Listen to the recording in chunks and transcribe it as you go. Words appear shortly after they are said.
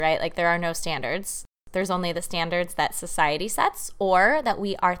right? Like there are no standards. There's only the standards that society sets or that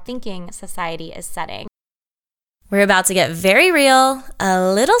we are thinking society is setting. We're about to get very real,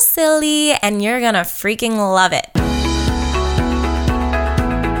 a little silly, and you're gonna freaking love it.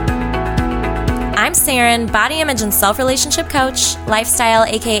 I'm Saren, body image and self-relationship coach, lifestyle,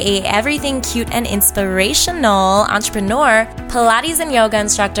 aka everything cute and inspirational, entrepreneur, Pilates and yoga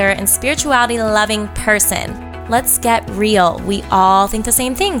instructor, and spirituality-loving person. Let's get real. We all think the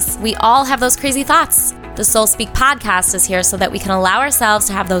same things. We all have those crazy thoughts. The Soul Speak podcast is here so that we can allow ourselves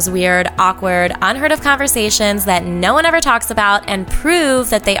to have those weird, awkward, unheard of conversations that no one ever talks about and prove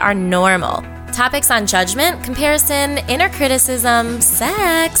that they are normal. Topics on judgment, comparison, inner criticism,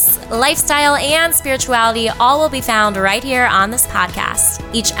 sex, lifestyle, and spirituality all will be found right here on this podcast.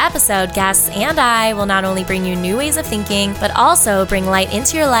 Each episode, guests and I will not only bring you new ways of thinking, but also bring light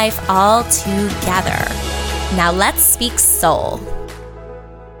into your life all together. Now let's speak soul.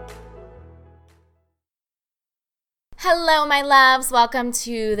 Hello, my loves. Welcome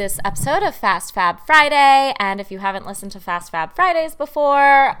to this episode of Fast Fab Friday. And if you haven't listened to Fast Fab Fridays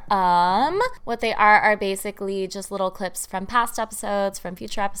before, what they are basically just little clips from past episodes, from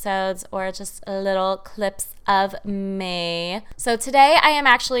future episodes, or just little clips of me. So today I am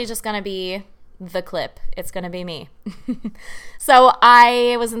actually just going to be the clip. It's going to be me. So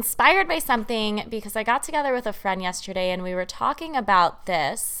I was inspired by something because I got together with a friend yesterday and we were talking about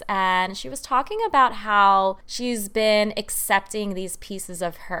this, and she was talking about how she's been accepting these pieces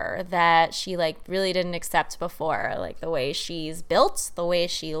of her that she really didn't accept before, like the way she's built, the way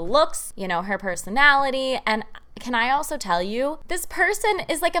she looks, her personality. And can I also tell you, this person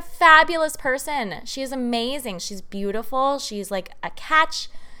is like a fabulous person. She is amazing. She's beautiful. She's like a catch.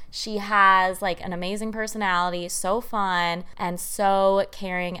 She has an amazing personality, so fun, and so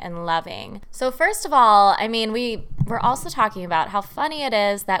caring and loving. So first of all, we're also talking about how funny it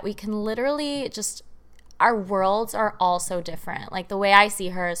is that we can literally our worlds are all so different. Like the way I see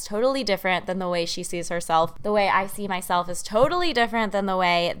her is totally different than the way she sees herself. The way I see myself is totally different than the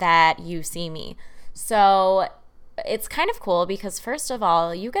way that you see me. So it's kind of cool because first of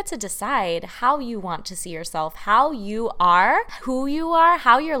all, you get to decide how you want to see yourself, how you are, who you are,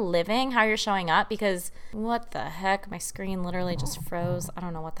 how you're living, how you're showing up. Because what the heck? My screen literally just froze. I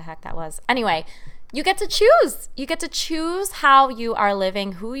don't know what the heck that was. Anyway, you get to choose. You get to choose how you are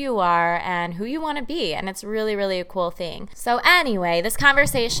living, who you are, and who you want to be. And it's really, really a cool thing. So anyway, this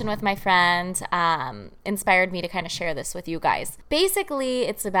conversation with my friend inspired me to kind of share this with you guys. Basically,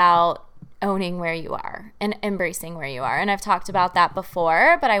 it's about owning where you are and embracing where you are. And I've talked about that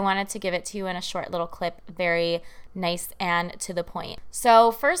before, but I wanted to give it to you in a short little clip, very nice and to the point.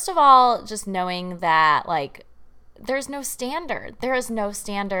 So first of all, just knowing that there's no standard. There is no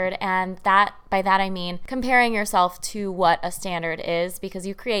standard. And that by that I mean comparing yourself to what a standard is, because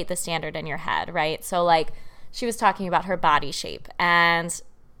you create the standard in your head, right? So she was talking about her body shape, and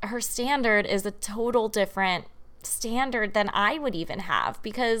her standard is a total different standard than I would even have,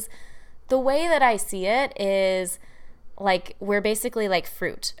 because the way that I see it is we're basically like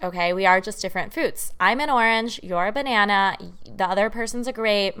fruit, okay? We are just different fruits. I'm an orange, you're a banana, the other person's a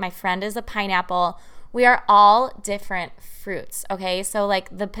grape, my friend is a pineapple. We are all different fruits, okay? So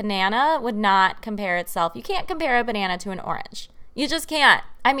the banana would not compare itself. You can't compare a banana to an orange. You just can't.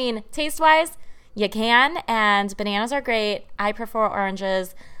 Taste-wise, you can, and bananas are great. I prefer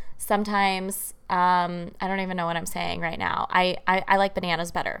oranges. Sometimes, I don't even know what I'm saying right now. I like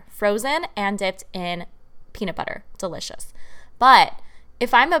bananas better. Frozen and dipped in peanut butter. Delicious. But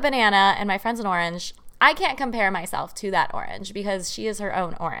if I'm a banana and my friend's an orange, I can't compare myself to that orange because she is her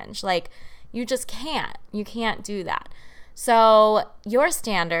own orange. You just can't. You can't do that. So your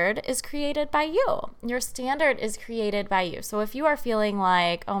standard is created by you. Your standard is created by you. So if you are feeling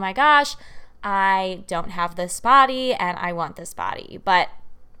like, oh my gosh, I don't have this body and I want this body,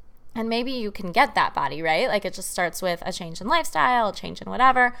 and maybe you can get that body, right? It just starts with a change in lifestyle, a change in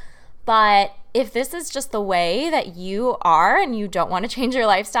whatever. But if this is just the way that you are and you don't want to change your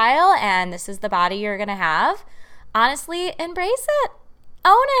lifestyle and this is the body you're going to have, honestly, embrace it.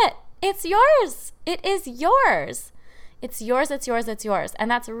 Own it. It's yours. It is yours. It's yours, it's yours, it's yours. And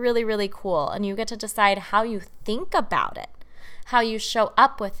that's really, really cool. And you get to decide how you think about it, how you show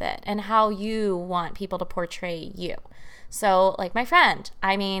up with it, and how you want people to portray you. So my friend,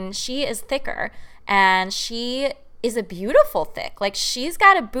 she is thicker and she is a beautiful thick. She's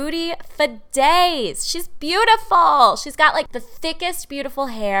got a booty for days. She's beautiful. She's got the thickest beautiful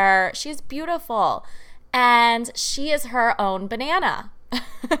hair. She's beautiful. And she is her own banana.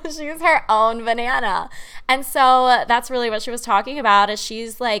 She's her own banana. And so that's really what she was talking about, is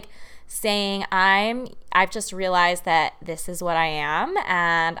she's saying I've just realized that this is what I am,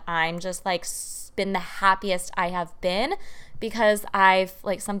 and I'm just like been the happiest I have been because I've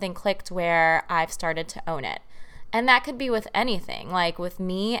like something clicked where I've started to own it. And that could be with anything, like with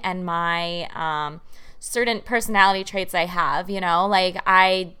me and my certain personality traits I have, like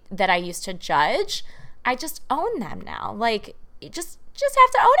that I used to judge. I just own them now. Like you just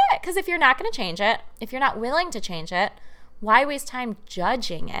have to own it, because if you're not going to change it, if you're not willing to change it, why waste time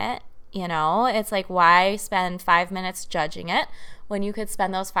judging it? It's like, why spend 5 minutes judging it when you could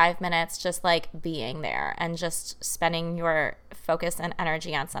spend those 5 minutes just like being there and just spending your focus and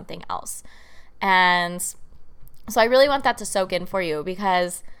energy on something else. And so I really want that to soak in for you,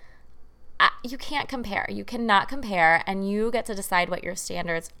 because you can't compare. You cannot compare, and you get to decide what your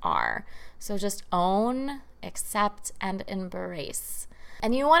standards are. So just own, accept, and embrace.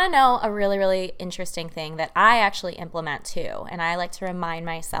 And you want to know a really, really interesting thing that I actually implement too, and I like to remind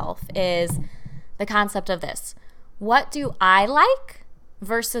myself, is the concept of this. What do I like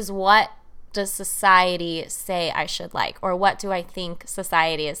versus what does society say I should like? Or what do I think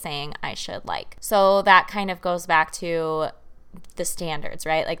society is saying I should like? So that kind of goes back to the standards,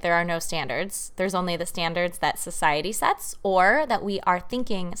 right? Like there are no standards. There's only the standards that society sets or that we are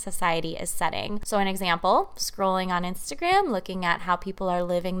thinking society is setting. So an example, scrolling on Instagram, looking at how people are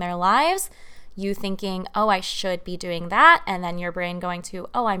living their lives, you thinking, oh, I should be doing that. And then your brain going to,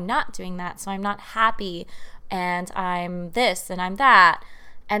 oh, I'm not doing that. So I'm not happy, and I'm this and I'm that.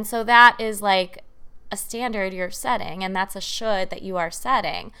 And so that is like a standard you're setting, and that's a should that you are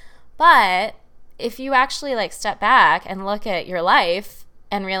setting. But if you actually like step back and look at your life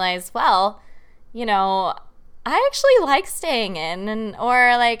and realize, well, I actually like staying in,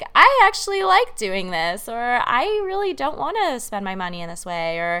 or like I actually like doing this, or I really don't want to spend my money in this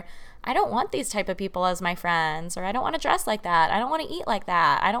way, or I don't want these type of people as my friends, or I don't want to dress like that, I don't want to eat like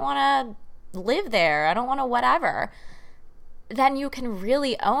that, I don't want to live there, I don't want to whatever, then you can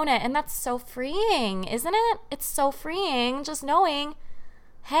really own it. And that's so freeing, isn't it? It's so freeing just knowing,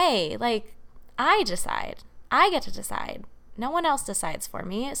 hey, like I decide. I get to decide. No one else decides for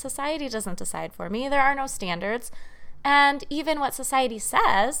me. Society doesn't decide for me. There are no standards. And even what society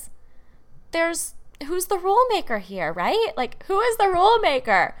says, who's the rule maker here, right? Like, who is the rule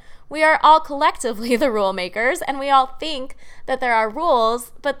maker? We are all collectively the rule makers, and we all think that there are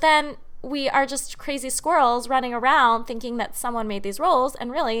rules, but then we are just crazy squirrels running around thinking that someone made these rules,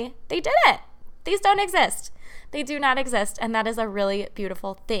 and really, they didn't. These don't exist. They do not exist, and that is a really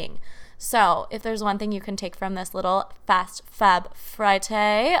beautiful thing. So if there's one thing you can take from this little Fast Fab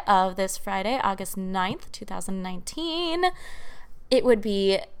Friday of this Friday, August 9th, 2019, it would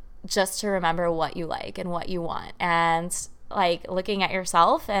be just to remember what you like and what you want. And like looking at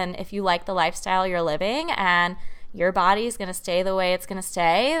yourself, and if you like the lifestyle you're living and your body is going to stay the way it's going to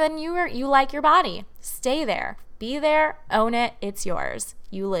stay, then you like your body. Stay there. Be there. Own it. It's yours.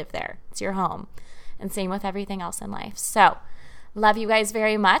 You live there. It's your home. And same with everything else in life. So love you guys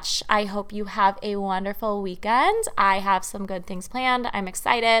very much. I hope you have a wonderful weekend. I have some good things planned. I'm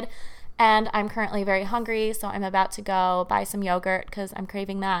excited, and I'm currently very hungry, so I'm about to go buy some yogurt because I'm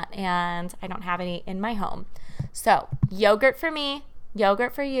craving that, and I don't have any in my home. So yogurt for me,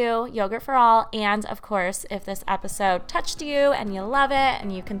 yogurt for you, yogurt for all. And of course, if this episode touched you and you love it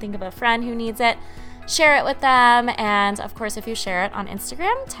and you can think of a friend who needs it, share it with them. And of course, if you share it on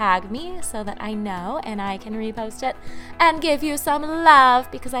Instagram, tag me so that I know and I can repost it and give you some love,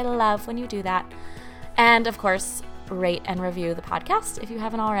 because I love when you do that. And of course, rate and review the podcast if you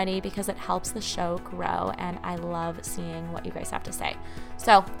haven't already, because it helps the show grow, and I love seeing what you guys have to say.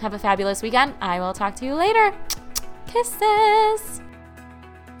 So have a fabulous weekend. I will talk to you later. Kisses.